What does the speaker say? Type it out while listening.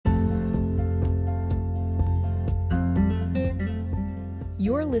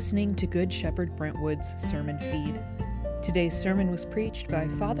You're listening to Good Shepherd Brentwood's sermon feed. Today's sermon was preached by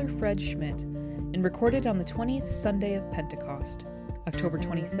Father Fred Schmidt and recorded on the 20th Sunday of Pentecost, October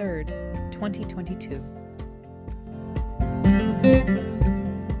 23rd, 2022.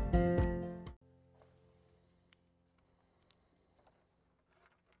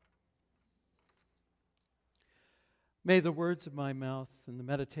 May the words of my mouth and the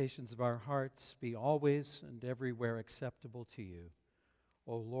meditations of our hearts be always and everywhere acceptable to you,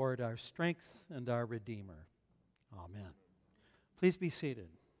 O Lord, our strength and our Redeemer. Amen. Please be seated.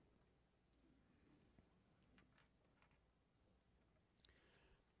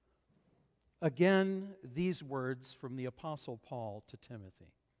 Again, these words from the Apostle Paul to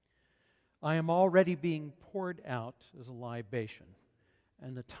Timothy. I am already being poured out as a libation,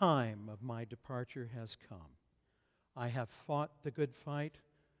 and the time of my departure has come. I have fought the good fight.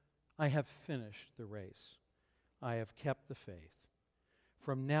 I have finished the race. I have kept the faith.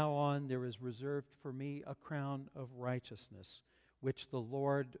 From now on there is reserved for me a crown of righteousness, which the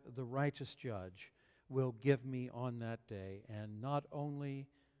Lord, the righteous judge, will give me on that day, and not only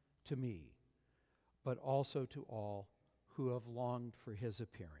to me, but also to all who have longed for his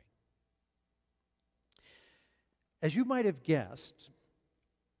appearing. As you might have guessed,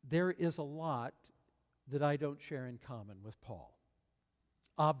 there is a lot that I don't share in common with Paul.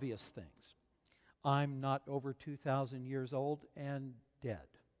 Obvious things. I'm not over 2,000 years old and dead.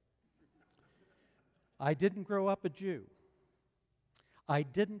 I didn't grow up a Jew. I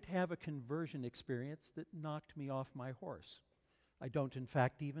didn't have a conversion experience that knocked me off my horse. I don't, in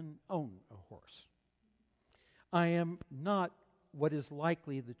fact, even own a horse. I am not what is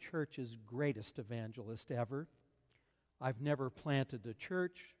likely the church's greatest evangelist ever. I've never planted a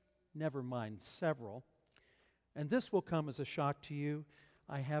church, never mind several. And this will come as a shock to you.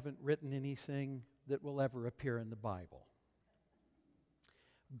 I haven't written anything that will ever appear in the Bible.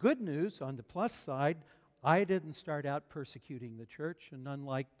 Good news, on the plus side, I didn't start out persecuting the church, and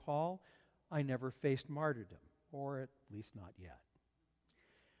unlike Paul, I never faced martyrdom, or at least not yet.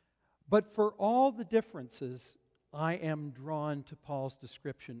 But for all the differences, I am drawn to Paul's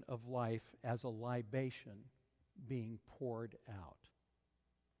description of life as a libation being poured out.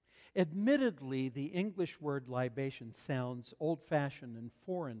 Admittedly, the English word libation sounds old-fashioned and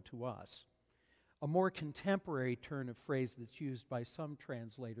foreign to us. A more contemporary turn of phrase that's used by some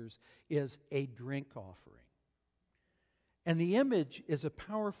translators is a drink offering. And the image is a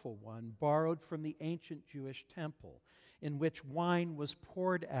powerful one borrowed from the ancient Jewish temple, in which wine was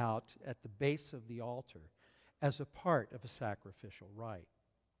poured out at the base of the altar as a part of a sacrificial rite.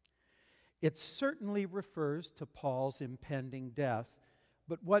 It certainly refers to Paul's impending death,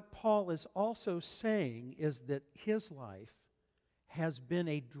 but what Paul is also saying is that his life has been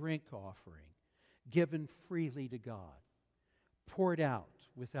a drink offering, given freely to God, poured out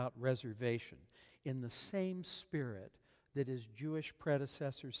without reservation, in the same spirit that his Jewish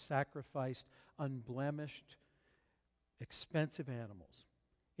predecessors sacrificed unblemished, expensive animals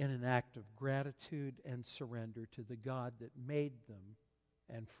in an act of gratitude and surrender to the God that made them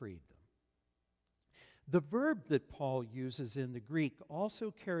and freed them. The verb that Paul uses in the Greek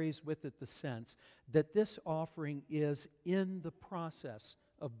also carries with it the sense that this offering is in the process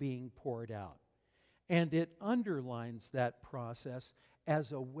of being poured out. And it underlines that process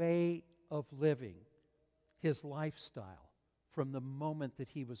as a way of living his lifestyle from the moment that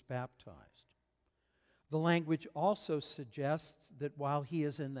he was baptized. The language also suggests that while he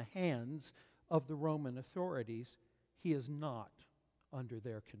is in the hands of the Roman authorities, he is not under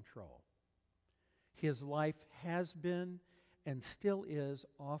their control. His life has been and still is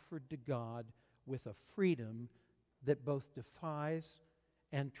offered to God with a freedom that both defies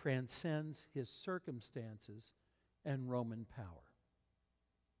and transcends his circumstances and Roman power.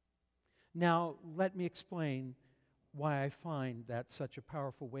 Now, let me explain why I find that such a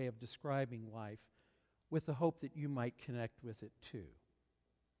powerful way of describing life, with the hope that you might connect with it too.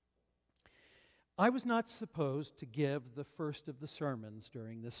 I was not supposed to give the first of the sermons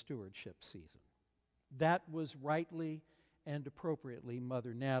during the stewardship season. That was rightly and appropriately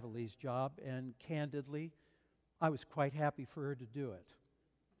Mother Natalie's job, and candidly, I was quite happy for her to do it.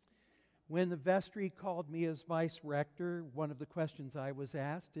 When the vestry called me as vice rector, one of the questions I was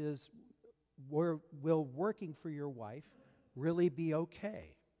asked is, will working for your wife really be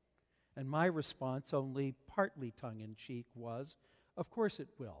okay? And my response, only partly tongue-in-cheek, was, of course it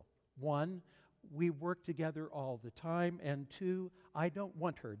will. One, we work together all the time, and two, I don't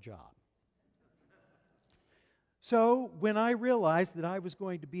want her job. So when I realized that I was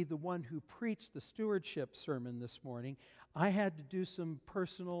going to be the one who preached the stewardship sermon this morning, I had to do some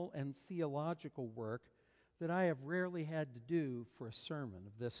personal and theological work that I have rarely had to do for a sermon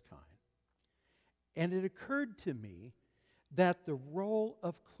of this kind. And it occurred to me that the role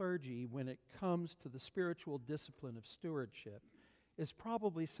of clergy when it comes to the spiritual discipline of stewardship is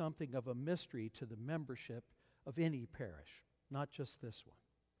probably something of a mystery to the membership of any parish, not just this one.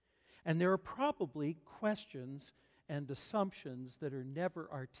 And there are probably questions and assumptions that are never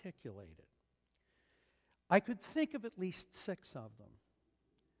articulated. I could think of at least 6 of them.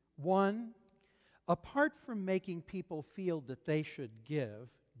 1, apart from making people feel that they should give,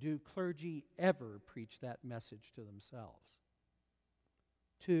 do clergy ever preach that message to themselves?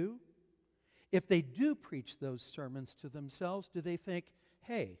 2, if they do preach those sermons to themselves, do they think,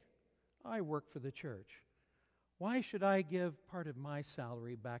 hey, I work for the church. Why should I give part of my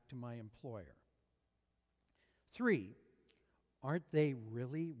salary back to my employer? 3, aren't they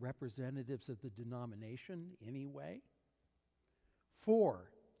really representatives of the denomination anyway?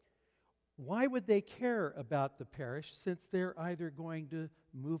 4, why would they care about the parish since they're either going to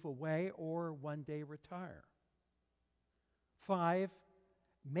move away or one day retire? 5,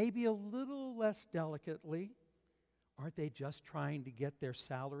 maybe a little less delicately, aren't they just trying to get their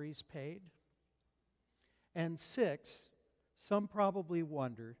salaries paid? And 6, some probably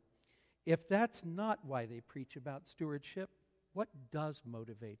wonder, if that's not why they preach about stewardship, what does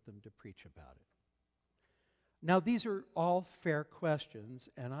motivate them to preach about it? Now, these are all fair questions,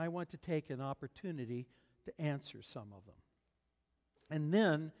 and I want to take an opportunity to answer some of them. And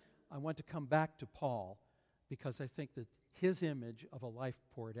then I want to come back to Paul, because I think that his image of a life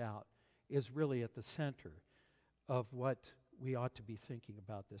poured out is really at the center of what we ought to be thinking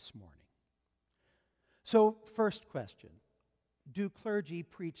about this morning. So, first question, do clergy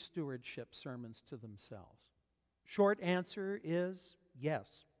preach stewardship sermons to themselves? Short answer is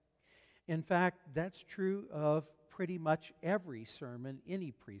yes. In fact, that's true of pretty much every sermon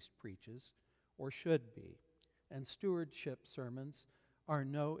any priest preaches, or should be, and stewardship sermons are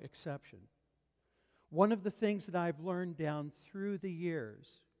no exception. One of the things that I've learned down through the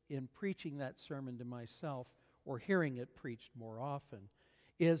years in preaching that sermon to myself, or hearing it preached more often,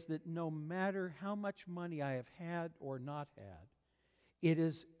 is that no matter how much money I have had or not had, it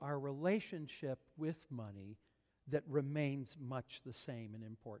is our relationship with money that remains much the same in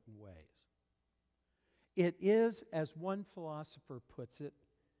important ways. It is, as one philosopher puts it,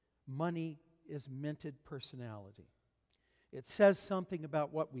 money is minted personality. It says something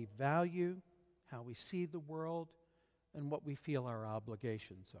about what we value, how we see the world, and what we feel our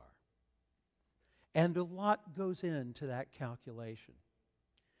obligations are. And a lot goes into that calculation.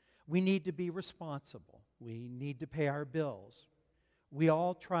 We need to be responsible. We need to pay our bills. We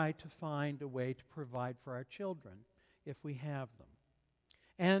all try to find a way to provide for our children if we have them.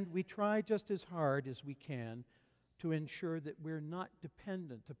 And we try just as hard as we can to ensure that we're not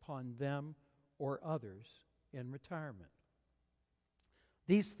dependent upon them or others in retirement.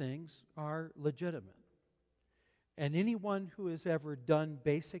 These things are legitimate. And anyone who has ever done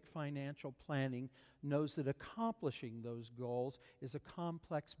basic financial planning knows that accomplishing those goals is a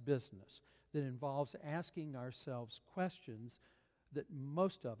complex business that involves asking ourselves questions that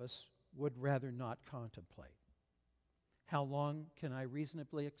most of us would rather not contemplate. How long can I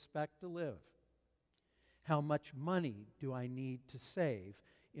reasonably expect to live? How much money do I need to save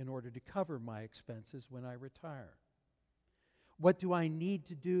in order to cover my expenses when I retire? What do I need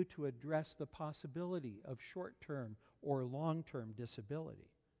to do to address the possibility of short-term or long-term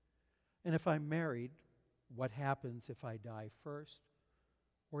disability? And if I'm married, what happens if I die first?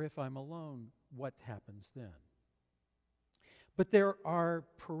 Or if I'm alone, what happens then? But there are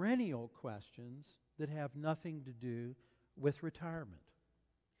perennial questions that have nothing to do with retirement.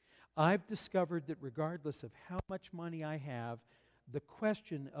 I've discovered that regardless of how much money I have, the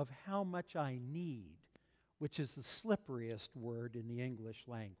question of how much I need, which is the slipperiest word in the English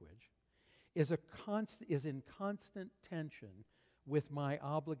language, is in constant tension with my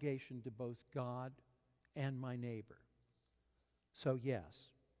obligation to both God and my neighbor. So yes,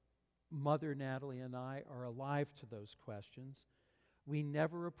 Mother Natalie and I are alive to those questions. We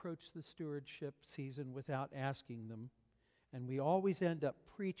never approach the stewardship season without asking them, and we always end up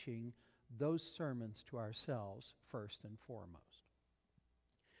preaching those sermons to ourselves first and foremost.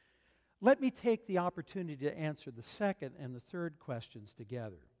 Let me take the opportunity to answer the second and the third questions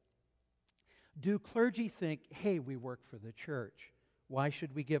together. Do clergy think, hey, we work for the church. Why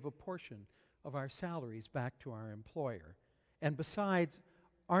should we give a portion of our salaries back to our employer? And besides,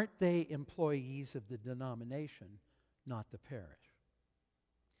 aren't they employees of the denomination, not the parish?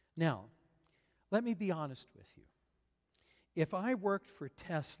 Now, let me be honest with you. If I worked for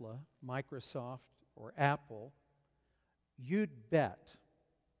Tesla, Microsoft, or Apple, you'd bet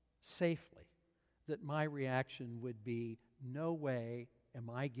safely that my reaction would be, no way am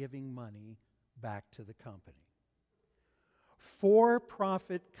I giving money back to the company.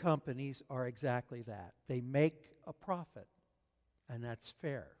 For-profit companies are exactly that. They make a profit, and that's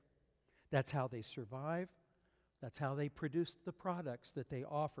fair. That's how they survive. That's how they produce the products that they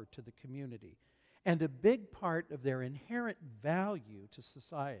offer to the community. And a big part of their inherent value to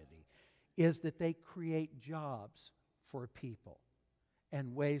society is that they create jobs for people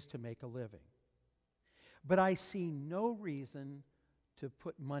and ways to make a living. But I see no reason to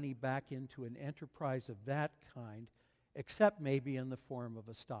put money back into an enterprise of that kind, except maybe in the form of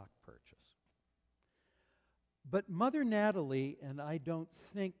a stock purchase. But Mother Natalie and I don't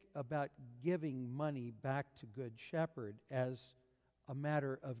think about giving money back to Good Shepherd as a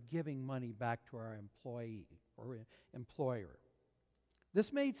matter of giving money back to our employee or employer.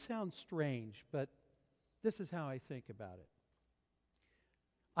 This may sound strange, but this is how I think about it.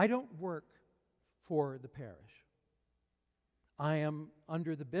 I don't work for the parish. I am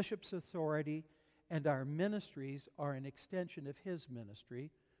under the bishop's authority, and our ministries are an extension of his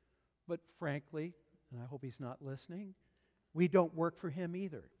ministry. But frankly, and I hope he's not listening, we don't work for him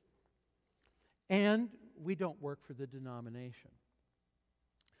either. And we don't work for the denomination.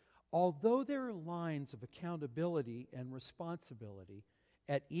 Although there are lines of accountability and responsibility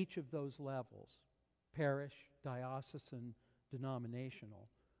at each of those levels, parish, diocesan, denominational,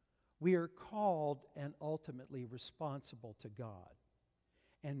 we are called and ultimately responsible to God.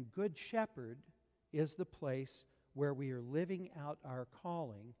 And Good Shepherd is the place where we are living out our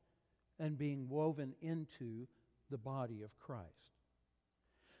calling and being woven into the body of Christ.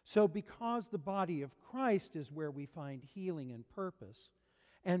 So because the body of Christ is where we find healing and purpose,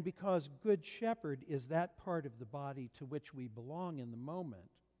 and because Good Shepherd is that part of the body to which we belong in the moment,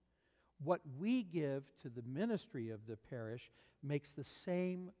 what we give to the ministry of the parish makes the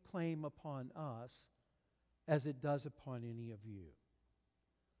same claim upon us as it does upon any of you.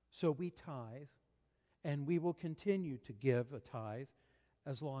 So we tithe, and we will continue to give a tithe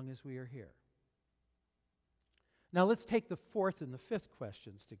as long as we are here. Now let's take the fourth and the fifth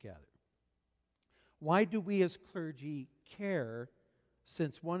questions together. Why do we as clergy care,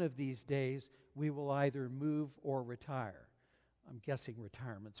 since one of these days we will either move or retire? I'm guessing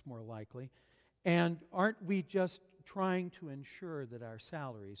retirement's more likely. And aren't we just trying to ensure that our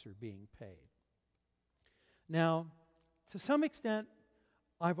salaries are being paid? Now, to some extent,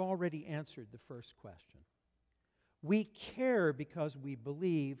 I've already answered the first question. We care because we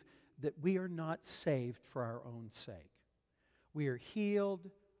believe that we are not saved for our own sake. We are healed,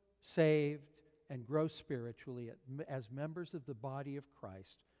 saved, and grow spiritually as members of the body of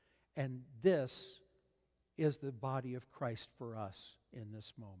Christ. And this is the body of Christ for us in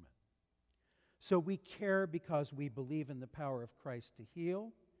this moment. So we care because we believe in the power of Christ to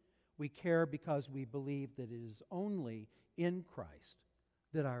heal. We care because we believe that it is only in Christ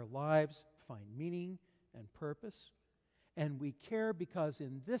that our lives find meaning and purpose. And we care because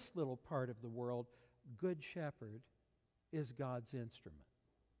in this little part of the world, Good Shepherd is God's instrument.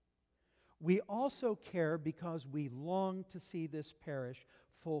 We also care because we long to see this parish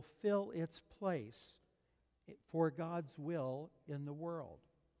fulfill its place for God's will in the world.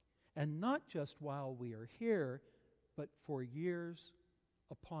 And not just while we are here, but for years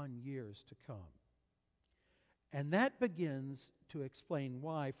upon years to come. And that begins to explain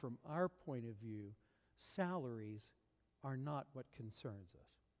why, from our point of view, salaries are not what concerns us.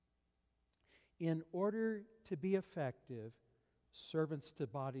 In order to be effective servants to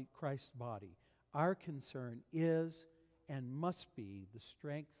Christ's body, our concern is and must be the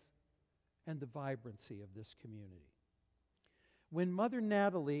strength and the vibrancy of this community. When Mother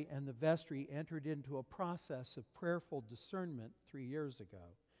Natalie and the vestry entered into a process of prayerful discernment 3 years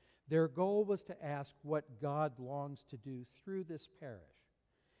ago, their goal was to ask what God longs to do through this parish,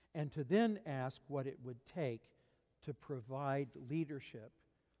 and to then ask what it would take to provide leadership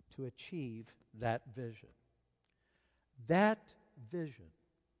to achieve that vision. That vision,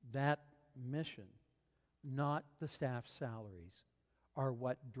 that mission, not the staff salaries, are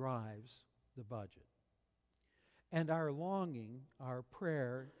what drives the budget. And our longing, our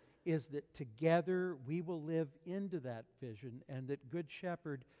prayer, is that together we will live into that vision, and that Good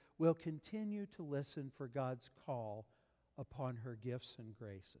Shepherd will continue to listen for God's call upon her gifts and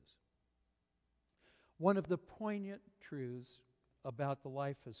graces. One of the poignant truths about the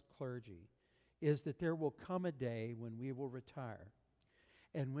life as clergy is that there will come a day when we will retire.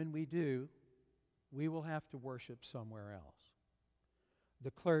 And when we do, we will have to worship somewhere else.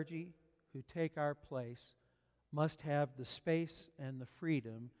 The clergy who take our place must have the space and the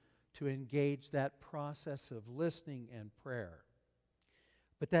freedom to engage that process of listening and prayer.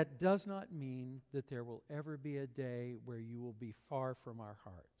 But that does not mean that there will ever be a day where you will be far from our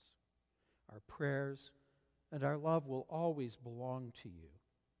hearts. Our prayers and our love will always belong to you,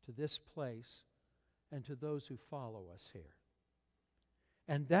 to this place, and to those who follow us here.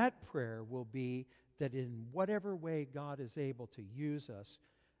 And that prayer will be that in whatever way God is able to use us,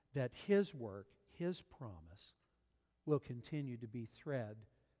 that His work, His promise, will continue to be thread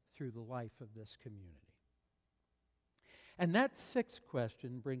through the life of this community. And that sixth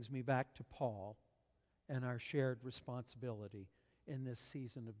question brings me back to Paul and our shared responsibility in this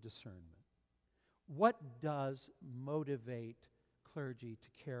season of discernment. What does motivate clergy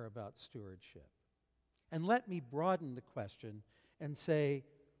to care about stewardship? And let me broaden the question and say,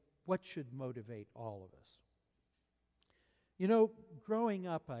 what should motivate all of us? You know, growing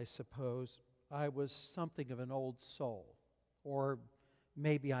up, I suppose, I was something of an old soul, or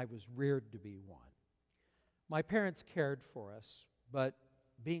maybe I was reared to be one. My parents cared for us, but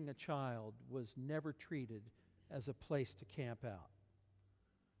being a child was never treated as a place to camp out.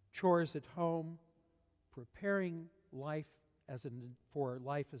 Chores at home, preparing for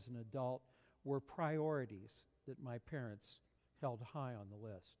life as an adult were priorities that my parents held high on the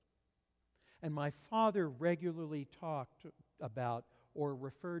list. And my father regularly talked about or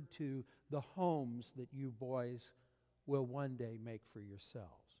referred to the homes that you boys will one day make for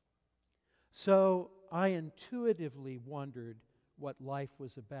yourselves. So I intuitively wondered what life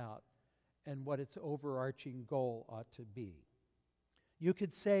was about and what its overarching goal ought to be. You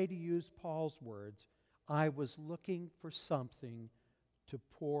could say, to use Paul's words, I was looking for something to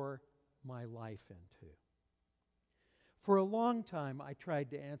pour my life into. For a long time, I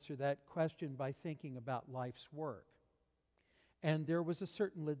tried to answer that question by thinking about life's work. And there was a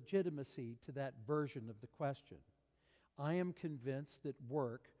certain legitimacy to that version of the question. I am convinced that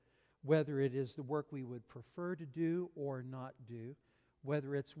work, whether it is the work we would prefer to do or not do,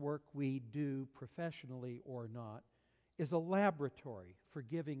 whether it's work we do professionally or not, is a laboratory for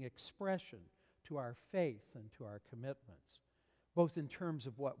giving expression to our faith and to our commitments, both in terms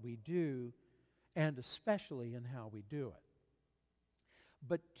of what we do and especially in how we do it.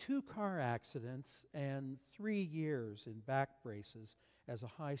 But 2 car accidents and 3 years in back braces as a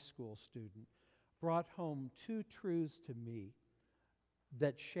high school student brought home 2 truths to me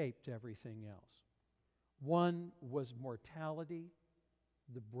that shaped everything else. One was mortality,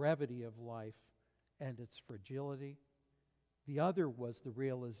 the brevity of life, and its fragility. The other was the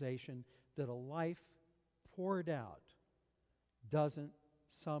realization that a life poured out doesn't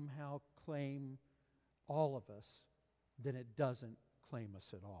somehow claim all of us, then it doesn't claim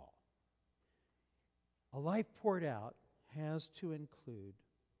us at all. A life poured out has to include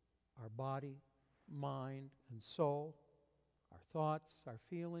our body, mind, and soul, our thoughts, our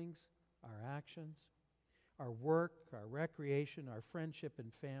feelings, our actions, our work, our recreation, our friendship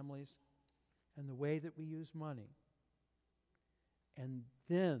and families, and the way that we use money. And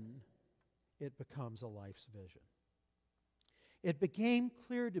then it becomes a life's vision. It became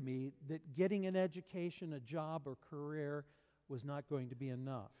clear to me that getting an education, a job, or career was not going to be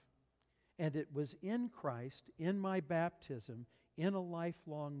enough. And it was in Christ, in my baptism, in a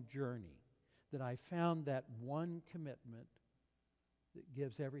lifelong journey, that I found that one commitment that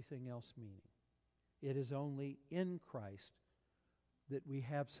gives everything else meaning. It is only in Christ that we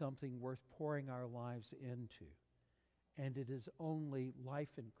have something worth pouring our lives into. And it is only life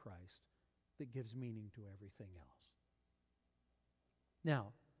in Christ that gives meaning to everything else. Now,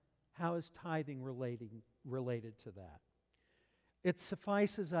 how is tithing related to that? It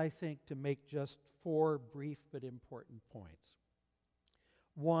suffices, I think, to make just 4 brief but important points.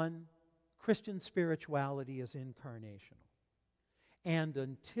 1, Christian spirituality is incarnational. And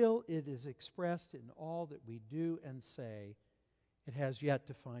until it is expressed in all that we do and say, it has yet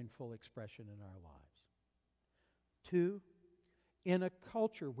to find full expression in our lives. 2, in a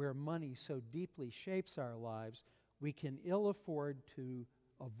culture where money so deeply shapes our lives, we can ill afford to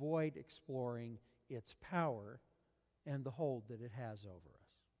avoid exploring its power and the hold that it has over us.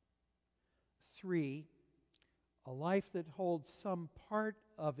 3, a life that holds some part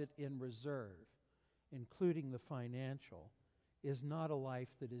of it in reserve, including the financial, is not a life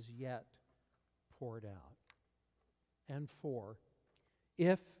that is yet poured out. And 4,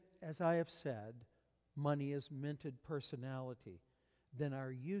 if, as I have said, money is minted personality, then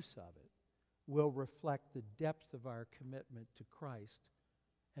our use of it will reflect the depth of our commitment to Christ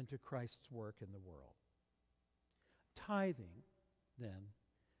and to Christ's work in the world. Tithing, then,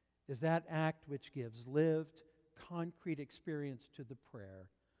 is that act which gives lived, concrete experience to the prayer,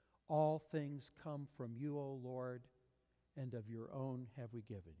 all things come from you, O Lord, and of your own have we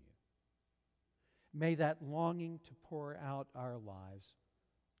given you. May that longing to pour out our lives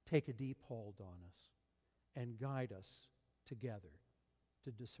take a deep hold on us and guide us together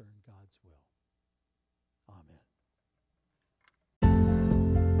to discern God's will. Amen.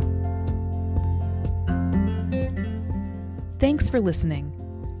 Thanks for listening.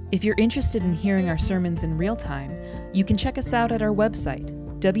 If you're interested in hearing our sermons in real time, you can check us out at our website,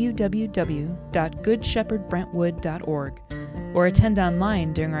 www.goodshepherdbrentwood.org, or attend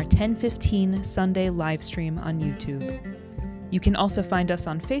online during our 10:15 Sunday live stream on YouTube. You can also find us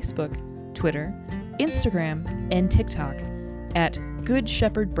on Facebook, Twitter, Instagram, and TikTok at Good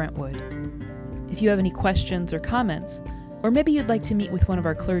Shepherd Brentwood. If you have any questions or comments, or maybe you'd like to meet with one of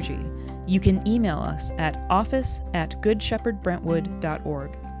our clergy, you can email us at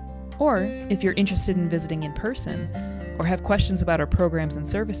office@goodshepherdbrentwood.org. Or, if you're interested in visiting in person or have questions about our programs and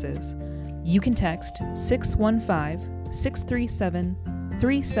services, you can text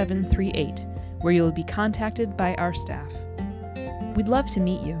 615-637-3738, where you'll be contacted by our staff. We'd love to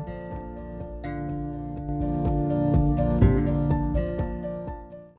meet you.